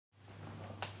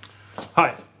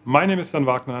Hi, my name is Jan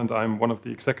Wagner and I'm one of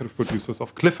the executive producers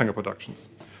of Cliffhanger Productions.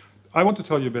 I want to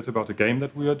tell you a bit about a game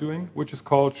that we are doing, which is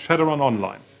called Shadowrun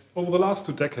Online. Over the last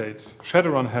 2 decades,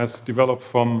 Shadowrun has developed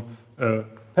from a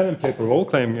pen and paper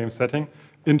role-playing game setting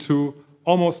into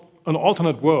almost an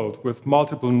alternate world with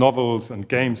multiple novels and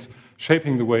games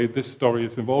shaping the way this story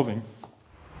is evolving.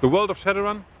 The world of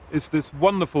Shadowrun is this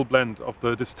wonderful blend of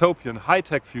the dystopian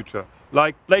high-tech future,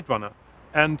 like Blade Runner,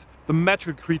 and the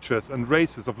magical creatures and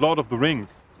races of Lord of the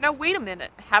Rings. Now wait a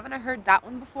minute, haven't I heard that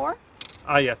one before?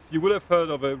 Ah yes, you will have heard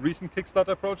of a recent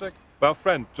Kickstarter project by our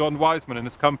friend John Wiseman and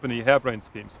his company Harebrained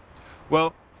Schemes.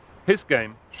 Well, his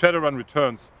game, Shadowrun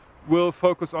Returns, will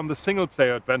focus on the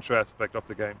single-player adventure aspect of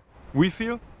the game. We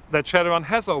feel that Shadowrun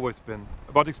has always been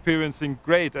about experiencing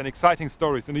great and exciting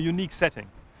stories in a unique setting.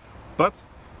 But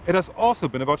it has also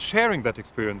been about sharing that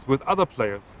experience with other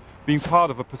players, being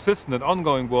part of a persistent and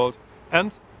ongoing world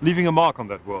and leaving a mark on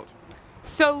that world.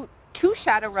 So, 2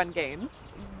 Shadowrun games.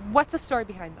 What's the story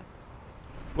behind this?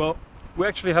 Well, we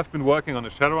actually have been working on a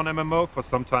Shadowrun MMO for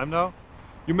some time now.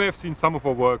 You may have seen some of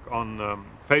our work on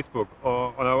Facebook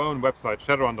or on our own website,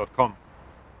 shadowrun.com.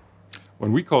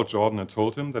 When we called Jordan and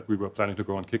told him that we were planning to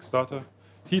go on Kickstarter,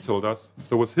 he told us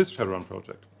so was his Shadowrun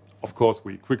project. Of course,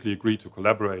 we quickly agreed to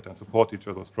collaborate and support each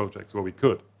other's projects where we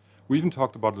could. We even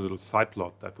talked about a little side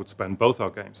plot that would span both our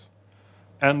games.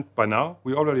 And by now,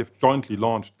 we already have jointly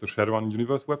launched the Shadowrun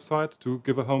Universe website to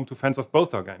give a home to fans of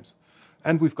both our games.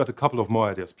 And we've got a couple of more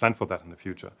ideas planned for that in the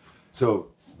future. So,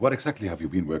 what exactly have you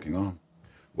been working on?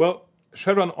 Well,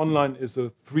 Shadowrun Online is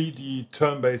a 3D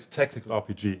turn-based tactical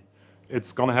RPG.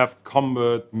 It's gonna have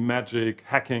combat, magic,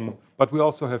 hacking, but we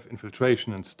also have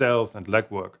infiltration and stealth and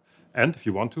legwork. And if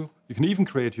you want to, you can even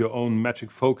create your own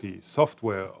magic folky,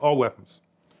 software or weapons.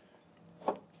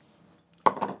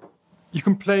 You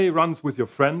can play runs with your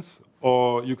friends,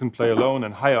 or you can play alone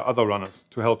and hire other runners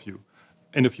to help you.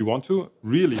 And if you want to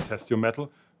really test your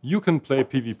mettle, you can play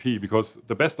PvP, because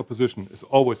the best opposition is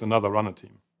always another runner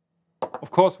team. Of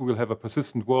course, we will have a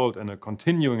persistent world and a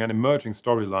continuing and emerging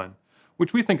storyline,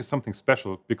 which we think is something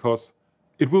special, because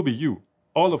it will be you,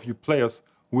 all of you players,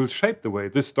 who will shape the way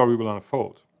this story will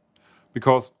unfold.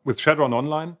 Because with Shadowrun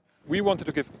Online, we wanted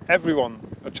to give everyone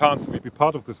a chance to be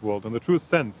part of this world in the truest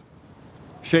sense.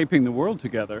 Shaping the world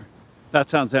together? That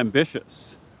sounds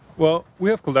ambitious. Well,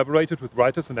 we have collaborated with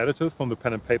writers and editors from the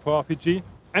pen and paper RPG,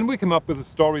 and we came up with a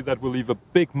story that will leave a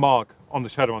big mark on the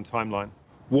Shadowrun timeline.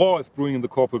 War is brewing in the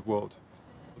corporate world,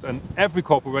 and every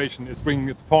corporation is bringing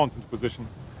its pawns into position.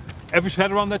 Every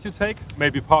Shadowrun that you take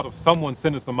may be part of someone's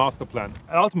sinister master plan,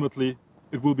 and ultimately,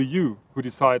 it will be you who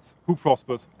decides who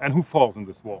prospers and who falls in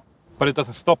this war. But it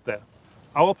doesn't stop there.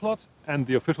 Our plot and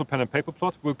the official pen and paper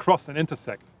plot will cross and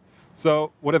intersect.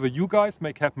 So whatever you guys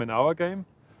make happen in our game,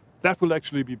 that will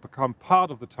actually become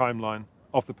part of the timeline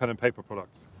of the pen and paper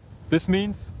products. This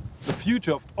means the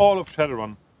future of all of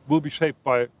Shadowrun will be shaped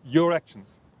by your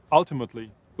actions.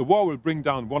 Ultimately, the war will bring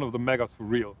down one of the megas for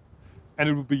real. And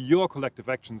it will be your collective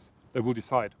actions that will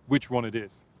decide which one it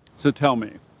is. So tell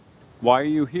me, why are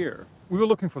you here? We were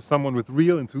looking for someone with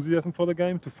real enthusiasm for the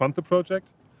game to fund the project.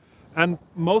 And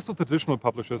most of the traditional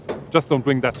publishers just don't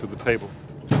bring that to the table.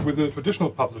 With a traditional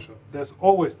publisher, there's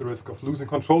always the risk of losing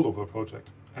control over a project.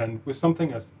 And with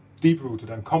something as deep-rooted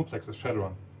and complex as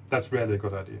Shadowrun, that's rarely a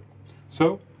good idea.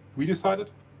 So we decided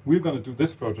we're going to do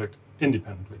this project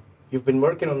independently. You've been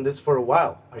working on this for a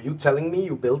while. Are you telling me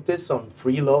you built this on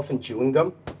free love and chewing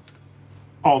gum?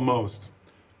 Almost.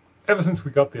 Ever since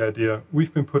we got the idea,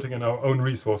 we've been putting in our own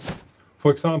resources.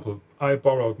 For example, I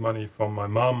borrowed money from my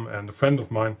mom and a friend of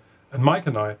mine, and Mike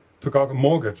and I took out a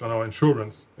mortgage on our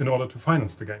insurance in order to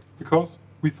finance the game, because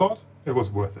we thought it was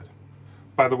worth it.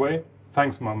 By the way,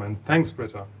 thanks Mom and thanks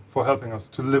Britta for helping us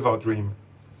to live our dream.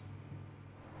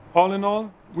 All in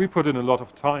all, we put in a lot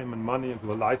of time and money into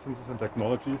the licenses and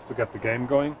technologies to get the game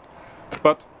going,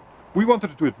 but we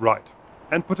wanted to do it right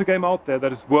and put a game out there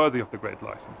that is worthy of the great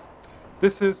license.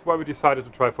 This is why we decided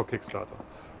to try for Kickstarter,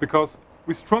 because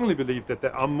we strongly believe that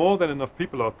there are more than enough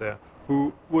people out there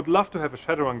who would love to have a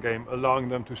Shadowrun game allowing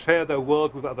them to share their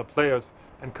world with other players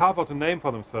and carve out a name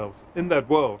for themselves in that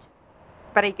world.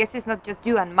 But I guess it's not just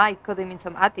you and Mike coding in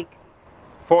some attic.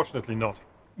 Fortunately not.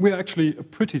 We're actually a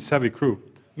pretty savvy crew.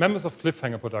 Members of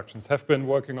Cliffhanger Productions have been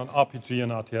working on RPG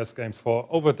and RTS games for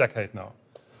over a decade now.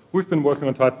 We've been working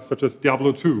on titles such as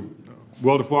Diablo 2,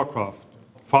 World of Warcraft,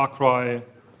 Far Cry,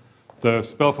 the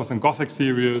Spellforce and Gothic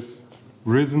series,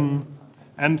 Risen,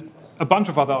 and a bunch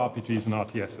of other RPGs and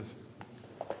RTSs.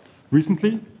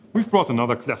 Recently, we've brought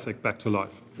another classic back to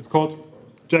life. It's called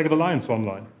Jagged Alliance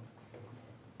Online.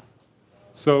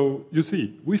 So, you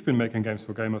see, we've been making games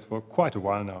for gamers for quite a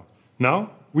while now.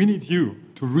 Now, we need you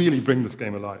to really bring this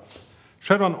game alive.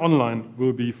 Shadowrun Online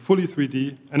will be fully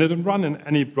 3D and it'll run in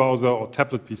any browser or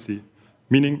tablet PC,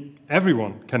 meaning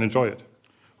everyone can enjoy it.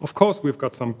 Of course, we've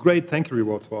got some great thank you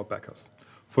rewards for our backers.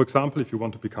 For example, if you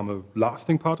want to become a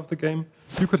lasting part of the game,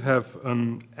 you could have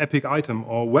an epic item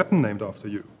or weapon named after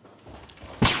you.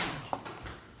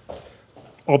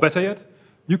 Or better yet,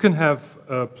 you can have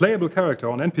a playable character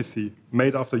or an NPC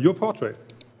made after your portrait.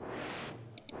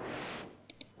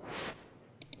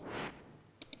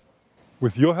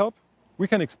 With your help, we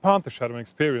can expand the Shadowrun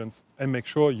experience and make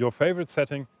sure your favorite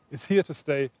setting is here to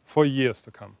stay for years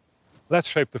to come. Let's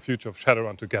shape the future of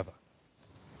Shadowrun together.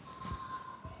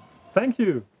 Thank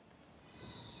you.